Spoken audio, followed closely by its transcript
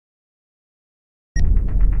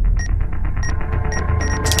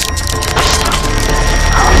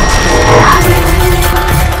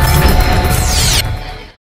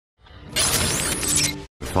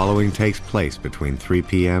following takes place between 3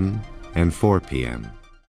 p.m. and 4 p.m.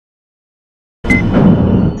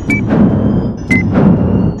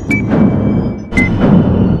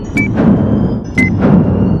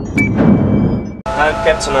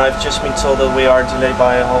 Captain, I've just been told that we are delayed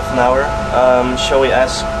by half an hour. Shall we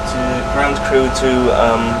ask the ground crew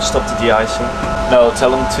to stop the de-icing? No, tell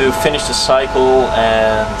them to finish the cycle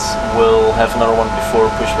and we'll have another one before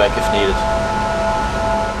pushback if needed.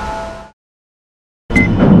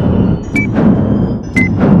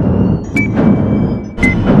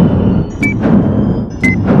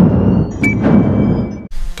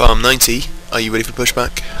 Palm 90, are you ready for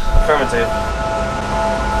pushback? Affirmative.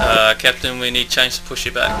 Captain, we need chance to push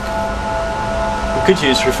it back. We could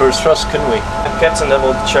use reverse thrust, couldn't we? Captain, that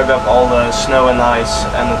will chug up all the snow and ice,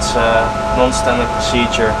 and it's a non-standard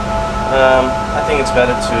procedure. I think it's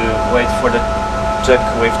better to wait for the truck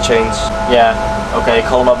with chains. Yeah, okay,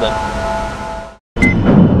 call them up then.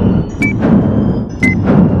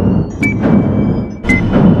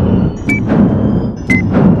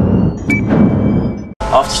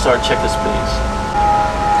 After start checklist, please.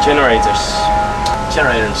 Generators.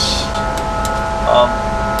 Generators.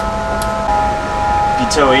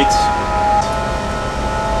 Pitot heat.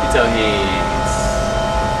 Pitot heat.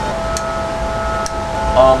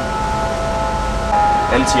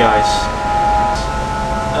 Anti-ice.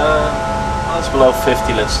 Well, it's below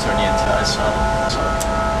 50, let's turn the anti-ice on.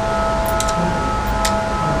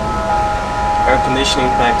 Air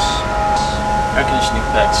conditioning packs. Air conditioning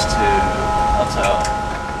packs to Auto.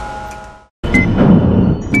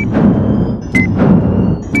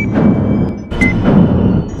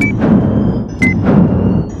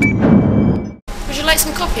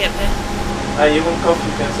 Some coffee up here. You want coffee,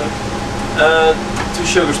 Captain? 2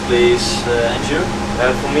 sugars, please. And you?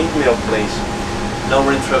 For me, milk, please. No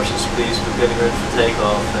more interruptions, please. We're getting ready for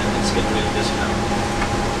takeoff and it's getting really busy now.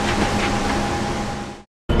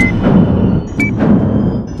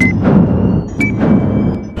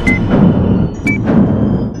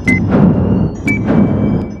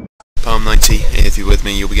 Palm 90, if you're with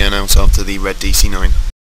me, you'll be going out after the red DC-9.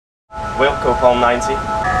 Wilco, Palm 90.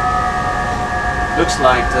 Looks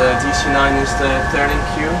like the DC-9 is the turning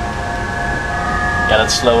queue. Yeah,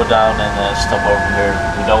 let's slow it down and stop over here.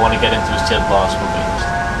 We don't want to get into his jet blast, we'll be honest.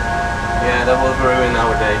 Yeah, that will ruin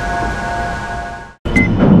our day.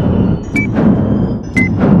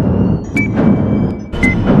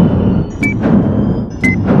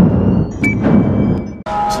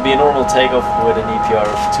 This will be a normal takeoff with an EPR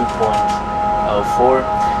of 2.04.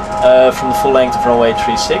 From the full length of runway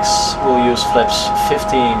 36, we'll use flaps 15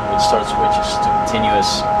 with start switches to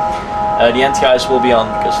continuous. The anti-ice will be on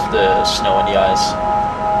because of the snow and the ice,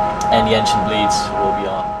 and the engine bleeds will be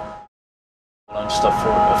on. Launch stop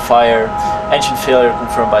for a fire, engine failure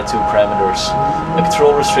confirmed by 2 parameters, a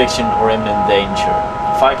control restriction or imminent danger.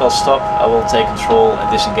 If I call stop, I will take control and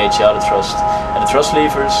disengage the auto thrust and the thrust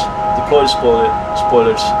levers, deploy the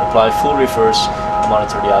spoilers, apply full reverse, and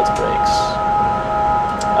monitor the auto brakes.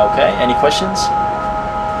 Okay, any questions?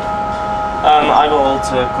 I will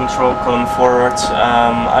alter control column forward,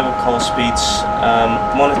 I will call speeds,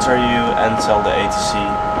 monitor you and tell the ATC,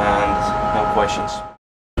 and no questions.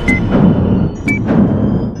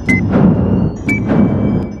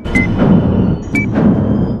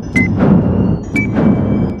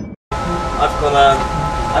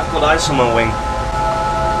 I've got ice on my wing.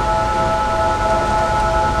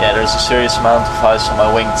 Yeah, there's a serious amount of ice on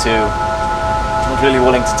my wing too. I'm not really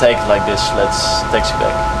willing to take it like this. Let's taxi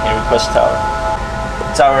back. Can you request tower?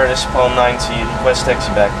 Tower is Palm 90, request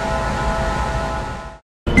taxi back.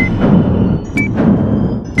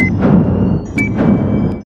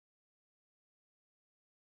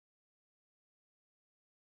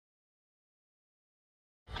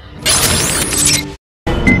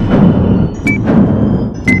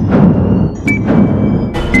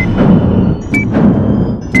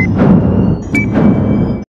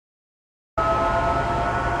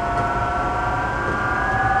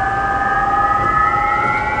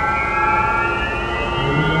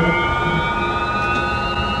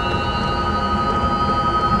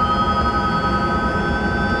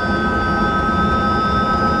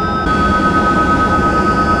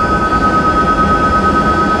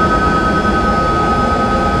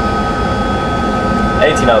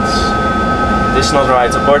 Knots. This is not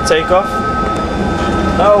right. Abort takeoff?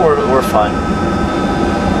 No, we're fine.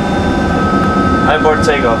 I abort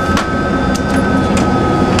takeoff.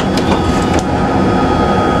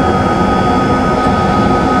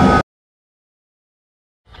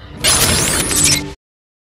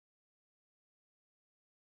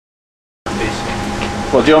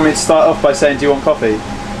 Well, do you want me to start off by saying, do you want coffee?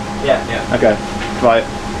 Yeah. Okay, right.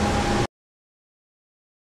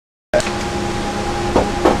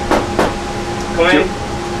 Come in.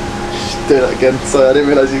 Do that again. Sorry, I didn't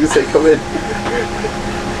realise you could say come in.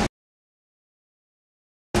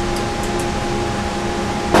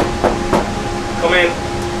 Come in.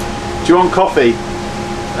 Do you want coffee?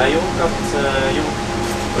 You got you.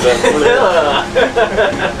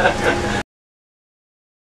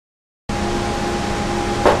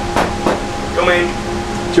 Come in.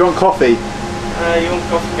 Do you want coffee? You want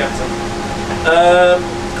coffee, Captain?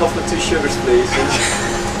 Coffee with 2 sugars, please.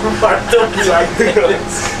 Mark, don't be like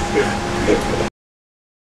this.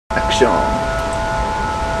 Action.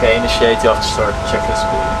 Okay, initiate the after start checklist,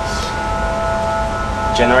 please.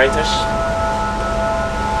 Generators.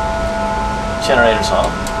 Generators on.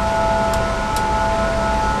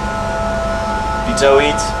 Pitot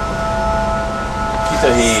heat.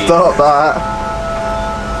 Pitot heat. Stop that.